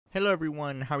Hello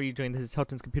everyone, how are you doing? This is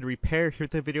Helton's Computer Repair here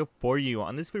with a video for you.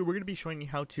 On this video we're going to be showing you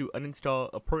how to uninstall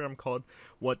a program called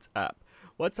WhatsApp.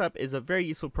 WhatsApp is a very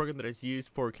useful program that is used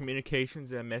for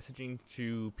communications and messaging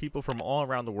to people from all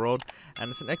around the world,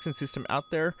 and it's an excellent system out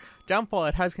there. Downfall,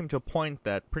 it has come to a point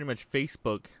that pretty much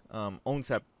Facebook owns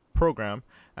that program,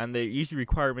 and they usually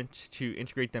requirements to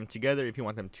integrate them together if you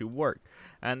want them to work,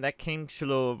 and that came to a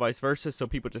little vice versa, so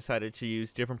people decided to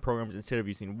use different programs instead of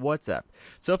using WhatsApp.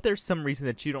 So if there's some reason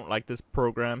that you don't like this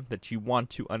program, that you want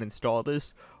to uninstall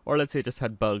this, or let's say it just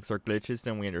had bugs or glitches,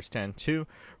 then we understand too.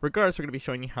 Regardless, we're going to be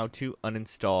showing you how to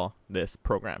uninstall this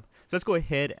program. So let's go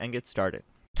ahead and get started.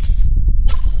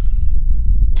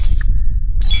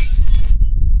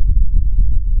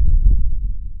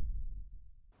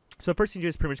 So first thing you do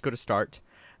is pretty much go to Start,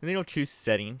 and then you'll choose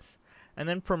Settings, and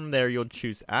then from there you'll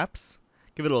choose Apps.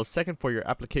 Give it a little second for your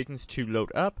applications to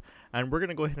load up, and we're going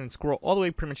to go ahead and scroll all the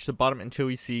way pretty much to the bottom until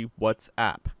we see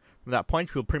WhatsApp. From that point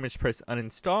you'll pretty much press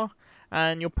Uninstall,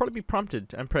 and you'll probably be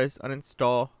prompted and press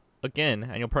Uninstall again,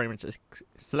 and you'll pretty much just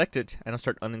select it and it'll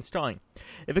start uninstalling.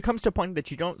 If it comes to a point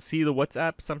that you don't see the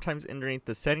WhatsApp, sometimes underneath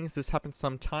the settings, this happens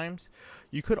sometimes,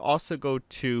 you could also go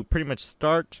to pretty much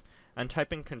Start and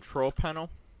type in Control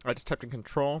Panel. I just typed in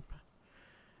Control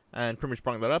and pretty much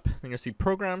brought that up. Then you'll see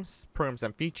Programs, Programs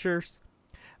and Features.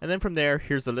 And then from there,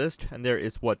 here's the list, and there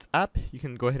is WhatsApp. You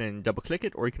can go ahead and double click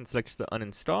it, or you can select the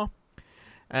uninstall.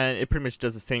 And it pretty much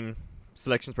does the same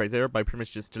selections right there by pretty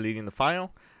much just deleting the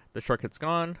file. The shortcut's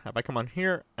gone. If I come on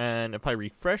here, and if I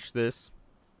refresh this,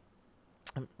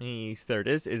 there it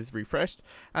is refreshed.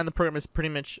 And the program is pretty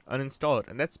much uninstalled.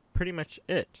 And that's pretty much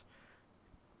it.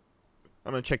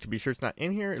 I'm going to check to be sure it's not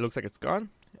in here. It looks like it's gone.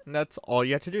 And that's all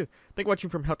you have to do. Thank you for watching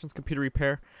from Helton's Computer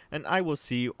Repair, and I will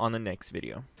see you on the next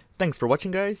video. Thanks for watching,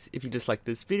 guys. If you disliked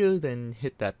this video, then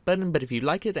hit that button. But if you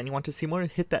like it and you want to see more,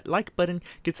 hit that like button,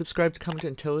 get subscribed, comment,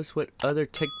 and tell us what other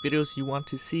tech videos you want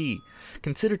to see.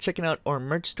 Consider checking out our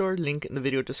merch store, link in the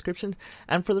video description.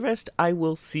 And for the rest, I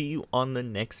will see you on the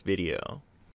next video.